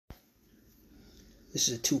This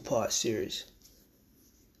is a two-part series.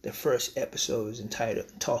 The first episode is entitled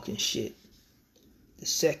Talking Shit. The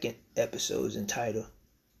second episode is entitled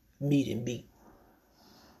Meet and Beat.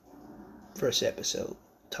 First episode,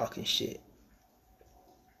 Talking Shit.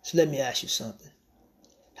 So let me ask you something.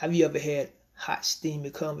 Have you ever had hot,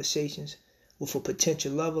 steamy conversations with a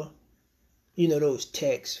potential lover? You know those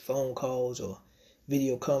texts, phone calls, or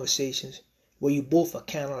video conversations where you both are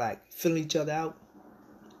kind of like filling each other out?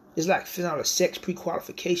 It's like filling out a sex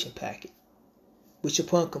pre-qualification packet, which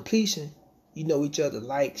upon completion, you know each other's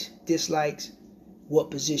likes, dislikes,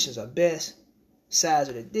 what positions are best, size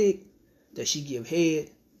of the dick, does she give head,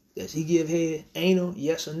 does he give head, anal,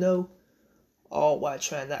 yes or no, all while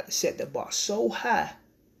trying not to set the bar so high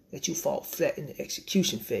that you fall flat in the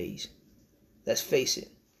execution phase. Let's face it,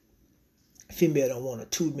 a female don't want a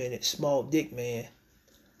 2-minute small dick man,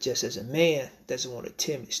 just as a man doesn't want a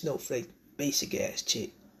timid snowflake basic ass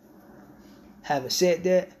chick. Having said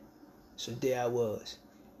that, so there I was,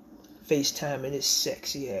 FaceTiming this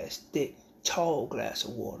sexy ass, thick, tall glass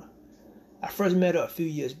of water. I first met her a few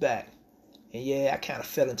years back, and yeah, I kind of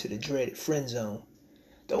fell into the dreaded friend zone.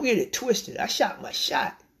 Don't get it twisted, I shot my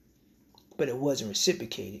shot, but it wasn't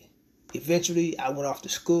reciprocated. Eventually, I went off to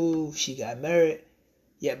school, she got married,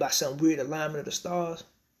 yet by some weird alignment of the stars,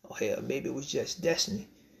 or hell, maybe it was just destiny,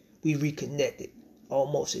 we reconnected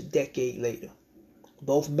almost a decade later.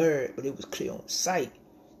 Both married, but it was clear on sight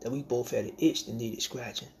that we both had an itch that needed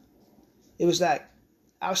scratching. It was like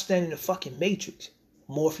I was standing in the fucking Matrix.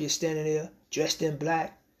 Morpheus standing there, dressed in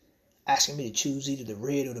black, asking me to choose either the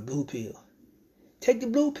red or the blue pill. Take the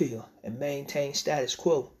blue pill and maintain status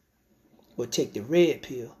quo, or take the red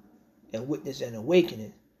pill and witness an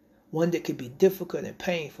awakening, one that could be difficult and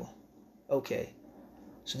painful. Okay,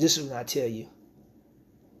 so this is when I tell you,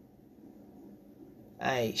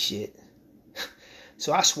 I ain't shit.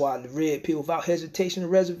 So I swallowed the red pill without hesitation or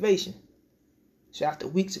reservation. So after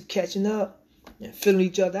weeks of catching up and filling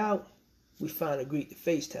each other out, we finally agreed to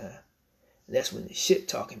FaceTime. And that's when the shit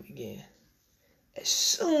talking began. As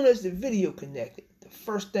soon as the video connected, the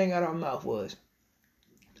first thing out of our mouth was,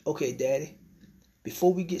 "Okay, Daddy,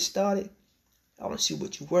 before we get started, I want to see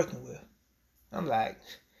what you're working with." I'm like,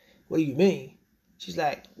 "What do you mean?" She's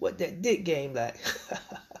like, "What that dick game like?"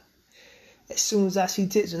 As soon as I see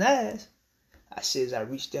tits and ass, I said as I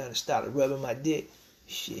reached down and started rubbing my dick,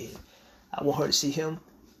 "Shit, I want her to see him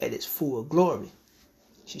at his full glory."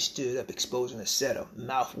 She stood up, exposing a set of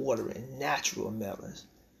mouth-watering natural melons,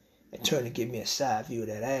 and turned to give me a side view of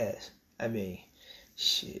that ass. I mean,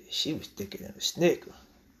 shit, she was thicker than a snicker.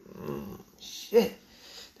 Shit,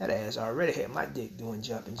 that ass already had my dick doing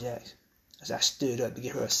jumping jacks. As I stood up to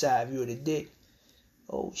give her a side view of the dick,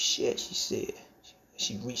 "Oh shit," she said.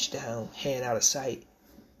 She reached down, hand out of sight.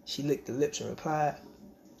 She licked the lips and replied,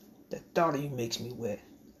 "The thought of you makes me wet.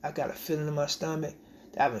 I got a feeling in my stomach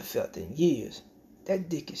that I haven't felt in years. That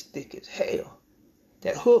dick is thick as hell.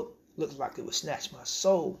 That hook looks like it would snatch my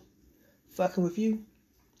soul. Fucking with you,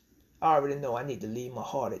 I already know I need to leave my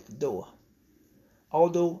heart at the door.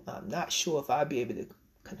 Although I'm not sure if I'll be able to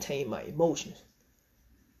contain my emotions,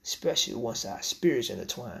 especially once our spirits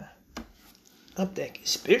intertwine." I'm thinking,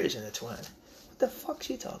 spirits intertwine? What the fuck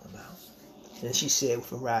she talking about? And she said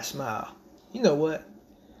with a wry smile, "You know what?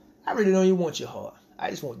 I really don't even want your heart.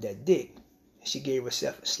 I just want that dick." And she gave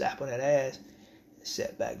herself a slap on that ass and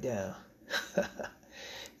sat back down.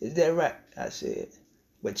 "Is that right?" I said.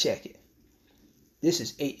 "But check it. This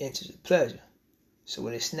is 8 inches of pleasure. So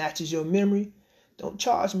when it snatches your memory, don't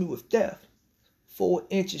charge me with theft. 4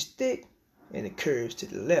 inches thick and it curves to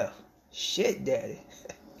the left. Shit, Daddy."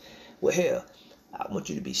 Well, hell, I want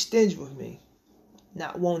you to be stingy with me,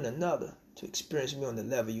 not wanting another to experience me on the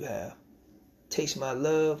level you have. Taste my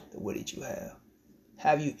love the way that you have.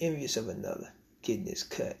 Have you envious of another getting this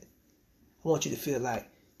cut. I want you to feel like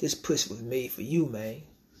this pussy was made for you, man.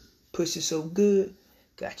 Pussy so good,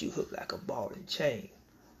 got you hooked like a ball and chain.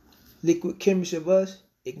 Liquid chemistry of us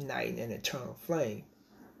igniting an eternal flame.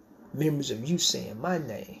 Memories of you saying my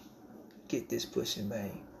name. Get this pussy,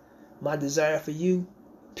 man. My desire for you,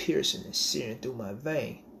 piercing and searing through my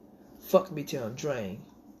vein. Fuck me till I'm drained.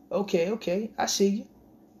 Okay, I see you.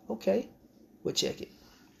 Okay, well check it.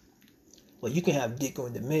 Well, you can have dick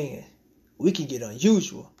on demand. We can get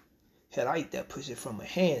unusual. Hell, I eat that pussy from a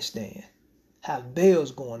handstand. Have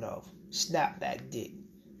bells going off. Snap back dick.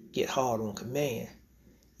 Get hard on command.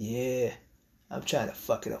 Yeah, I'm trying to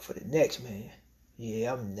fuck it up for the next man.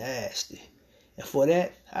 Yeah, I'm nasty. And for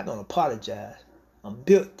that, I don't apologize. I'm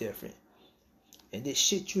built different. And this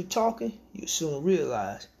shit you're talking, you'll soon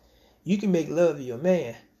realize. You can make love to your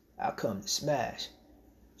man. I'll come to smash.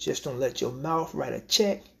 Just don't let your mouth write a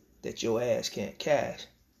check that your ass can't cash.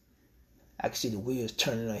 I could see the wheels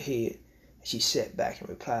turning in her head, and she sat back and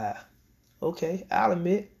replied, okay, I'll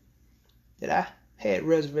admit that I had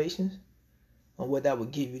reservations on whether I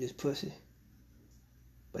would give you this pussy.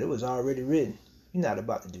 But it was already written. You're not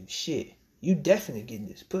about to do shit. You definitely getting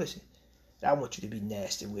this pussy. And I want you to be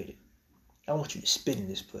nasty with it. I want you to spit in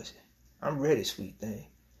this pussy. I'm ready, sweet thing.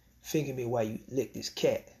 Finger me while you lick this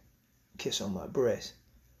cat. Kiss on my breast.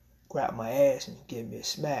 Grab my ass and give me a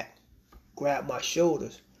smack. Grab my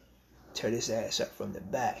shoulders. Tear this ass up from the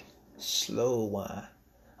back. Slow whine.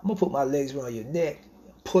 I'm gonna put my legs around your neck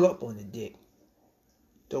and pull up on the dick.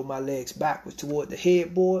 Throw my legs backwards toward the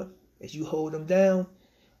headboard as you hold them down.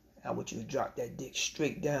 I want you to drop that dick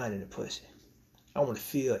straight down in the pussy. I want to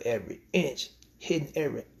feel every inch, hitting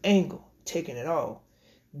every angle, taking it all.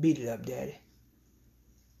 Beat it up, daddy,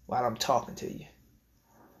 while I'm talking to you.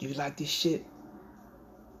 Do you like this shit?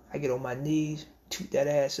 I get on my knees, toot that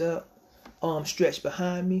ass up, arm stretched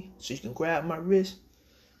behind me so you can grab my wrist.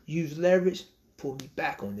 Use leverage, pull me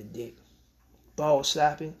back on the dick. Ball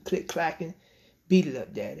slapping, click clacking, beat it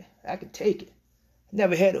up, daddy. I can take it.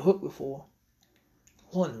 Never had a hook before.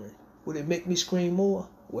 Wondering, would it make me scream more?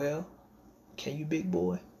 Well, can you, big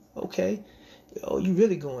boy? Okay. Oh, you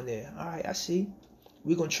really going there. All right, I see.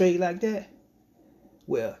 We gonna trade like that?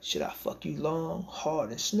 Well, should I fuck you long, hard,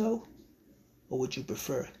 and slow? Or would you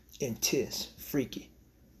prefer intense, freaky,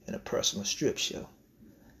 and a personal strip show?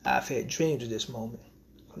 I've had dreams of this moment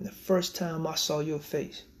from the first time I saw your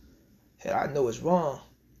face. Hell, I know it's wrong,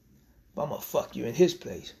 but I'm gonna fuck you in his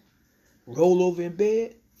place. Roll over in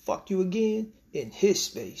bed, fuck you again in his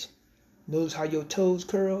space. Notice how your toes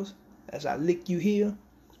curls as I lick you here?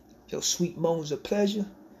 Your sweet moans of pleasure,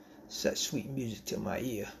 such sweet music to my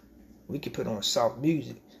ear. We can put on soft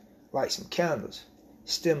music, light some candles,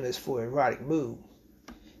 stimulus for erotic mood.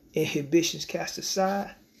 Inhibitions cast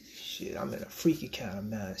aside, shit, I'm in a freaky kind of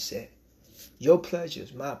mindset. Your pleasure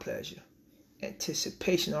is my pleasure.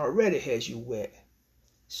 Anticipation already has you wet.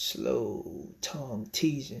 Slow tongue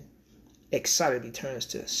teasing excitedly turns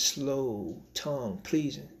to slow tongue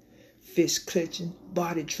pleasing. Fist clenching,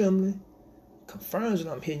 body trembling, confirms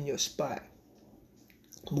that I'm hitting your spot.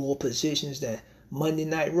 More positions than Monday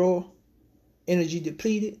Night Raw. Energy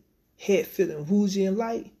depleted, head feeling woozy and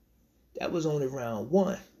light. That was only round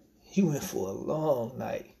one. You went for a long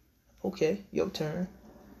night. Okay, your turn.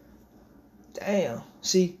 Damn.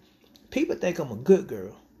 See, people think I'm a good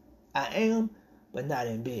girl. I am, but not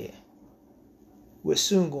in bed. We're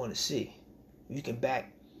soon going to see if you can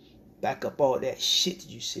back up all that shit that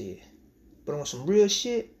you said. But on some real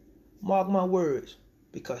shit, mark my words,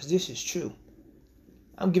 because this is true.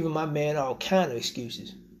 I'm giving my man all kind of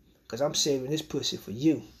excuses, because I'm saving this pussy for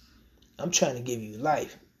you. I'm trying to give you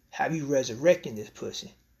life, have you resurrecting this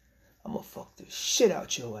pussy. I'm gonna fuck the shit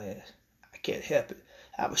out your ass. I can't help it.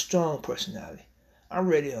 I have a strong personality. I'm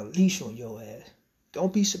ready to unleash on your ass.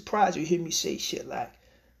 Don't be surprised if you hear me say shit like,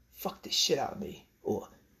 fuck the shit out of me, or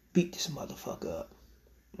beat this motherfucker up.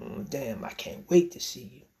 Damn, I can't wait to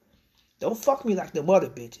see you. Don't fuck me like the other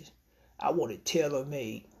bitches. I want it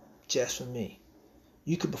tailor-made just for me.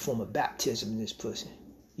 You can perform a baptism in this pussy.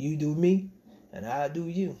 You do me, and I do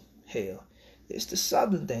you. Hell, it's the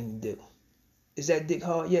southern thing to do. Is that dick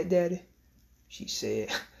hard yet, daddy? She said,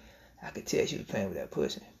 I could tell she was playing with that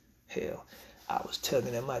pussy. Hell, I was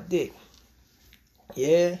tugging at my dick.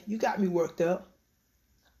 Yeah, you got me worked up.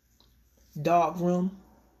 Dark room,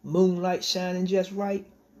 moonlight shining just right,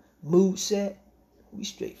 mood set. We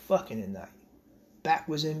straight fucking tonight.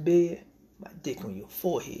 Backwards in bed, my dick on your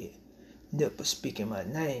forehead, nipple speaking my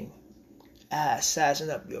name, eyes sizing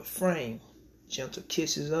up your frame, gentle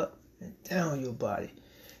kisses up and down your body.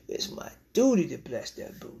 It's my duty to bless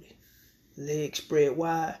that booty. Legs spread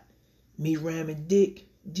wide, me ramming dick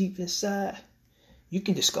deep inside. You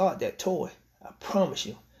can discard that toy, I promise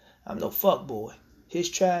you. I'm no fuckboy. His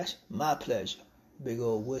trash, my pleasure. Big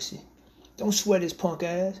old wussy. Don't sweat his punk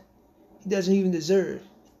ass. He doesn't even deserve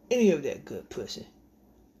any of that good pussy.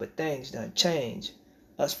 But things done changed.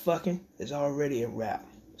 Us fucking is already a wrap.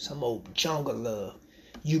 Some old jungle love.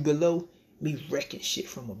 You below, me wrecking shit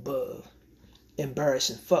from above.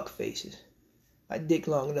 Embarrassing fuck faces. My dick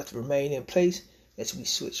long enough to remain in place as we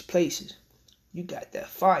switch places. You got that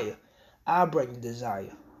fire. I'll bring the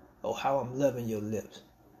desire. Oh, how I'm loving your lips.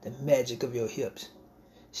 The magic of your hips.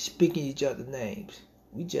 Speaking each other's names.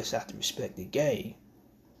 We just have to respect the game.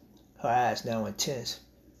 Her eyes now intense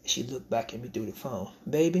as she looked back at me through the phone.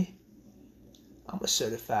 Baby, I'm a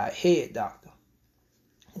certified head doctor.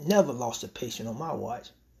 Never lost a patient on my watch.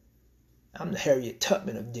 I'm the Harriet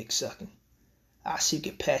Tubman of dick sucking. I seek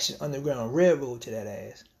a passage underground railroad to that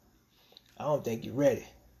ass. I don't think you're ready,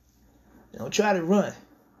 Don't try to run.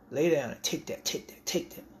 Lay down and take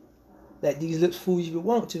that. Let these lips fool you if you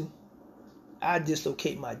want to. I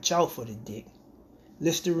dislocate my jaw for the dick.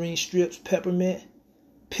 Listerine strips, peppermint,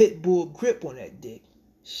 pit bull grip on that dick.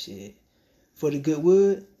 Shit. For the good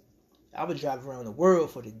wood, I would drive around the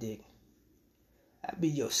world for the dick. I'd be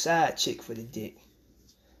your side chick for the dick.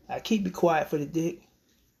 I'd keep you quiet for the dick.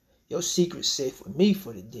 Your secret's safe with me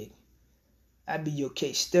for the dick. I'd be your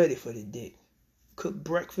case study for the dick. Cook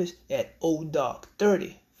breakfast at Old Dog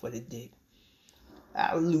 30 for the dick.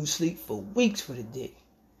 I'll lose sleep for weeks for the dick.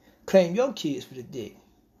 Claim your kids for the dick.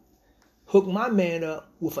 Hook my man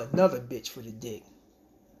up with another bitch for the dick.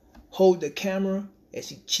 Hold the camera as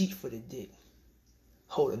he cheat for the dick.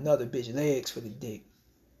 Hold another bitch legs for the dick.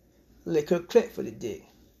 Lick her clit for the dick.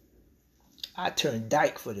 I turn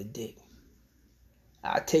dyke for the dick.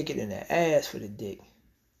 I take it in the ass for the dick.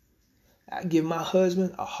 I give my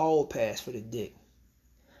husband a hall pass for the dick.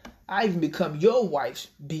 I even become your wife's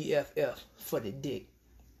BFF for the dick.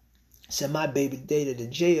 Send my baby daddy to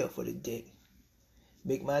jail for the dick.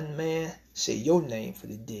 Make my man say your name for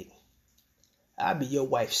the dick. I'll be your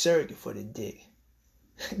wife's surrogate for the dick.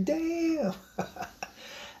 Damn.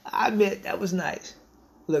 I admit that was nice.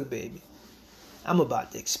 Look, baby, I'm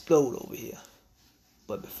about to explode over here.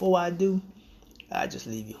 But before I do, I'll just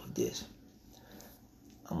leave you with this.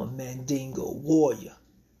 I'm a Mandingo warrior.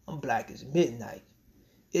 I'm black as midnight.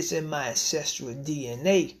 It's in my ancestral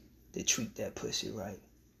DNA to treat that pussy right.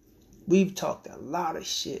 We've talked a lot of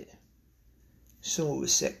shit. Soon we'll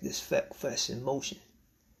set this fest in motion.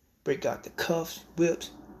 Break out the cuffs,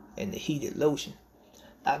 whips, and the heated lotion.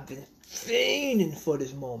 I've been fiending for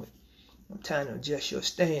this moment. I'm trying to adjust your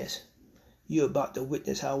stance. You're about to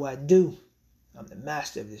witness how I do. I'm the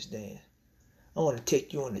master of this dance. I want to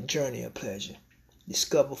take you on a journey of pleasure.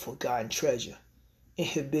 Discover forgotten treasure.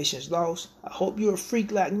 Inhibitions lost. I hope you're a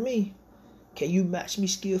freak like me. Can you match me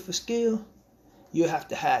skill for skill? You'll have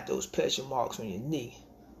to hide those pleasure marks on your knee.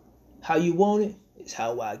 How you want it is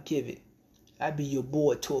how I give it. I be your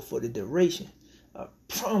boy tour for the duration. I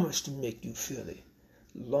promise to make you feel it.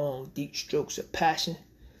 Long, deep strokes of passion.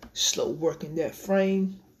 Slow working that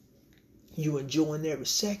frame. You enjoying every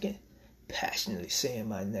second. Passionately saying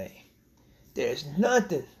my name. There's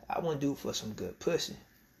nothing I won't do for some good pussy.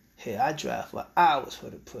 Hell, I drive for hours for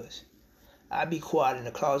the pussy. I be quiet in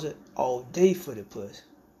the closet all day for the pussy.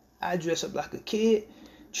 I dress up like a kid,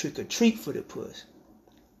 trick or treat for the pussy.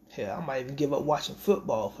 Hell, I might even give up watching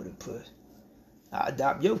football for the pussy. I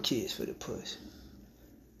adopt your kids for the pussy.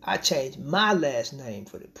 I change my last name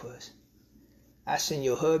for the pussy. I send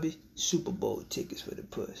your hubby Super Bowl tickets for the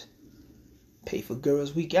pussy. Pay for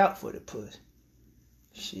girls' week out for the pussy.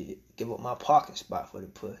 Shit, give up my parking spot for the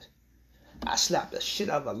pussy. I slap the shit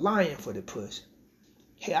out of a lion for the pussy.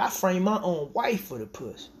 Hey, I frame my own wife for the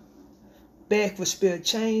pussy. Beg for spare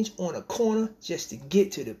change on a corner just to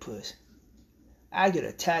get to the pussy. I get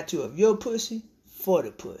a tattoo of your pussy for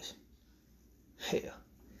the pussy. Hell,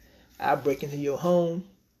 I break into your home,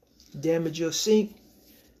 damage your sink,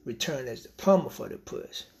 return as the plumber for the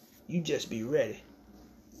pussy. You just be ready.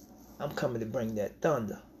 I'm coming to bring that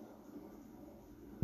thunder.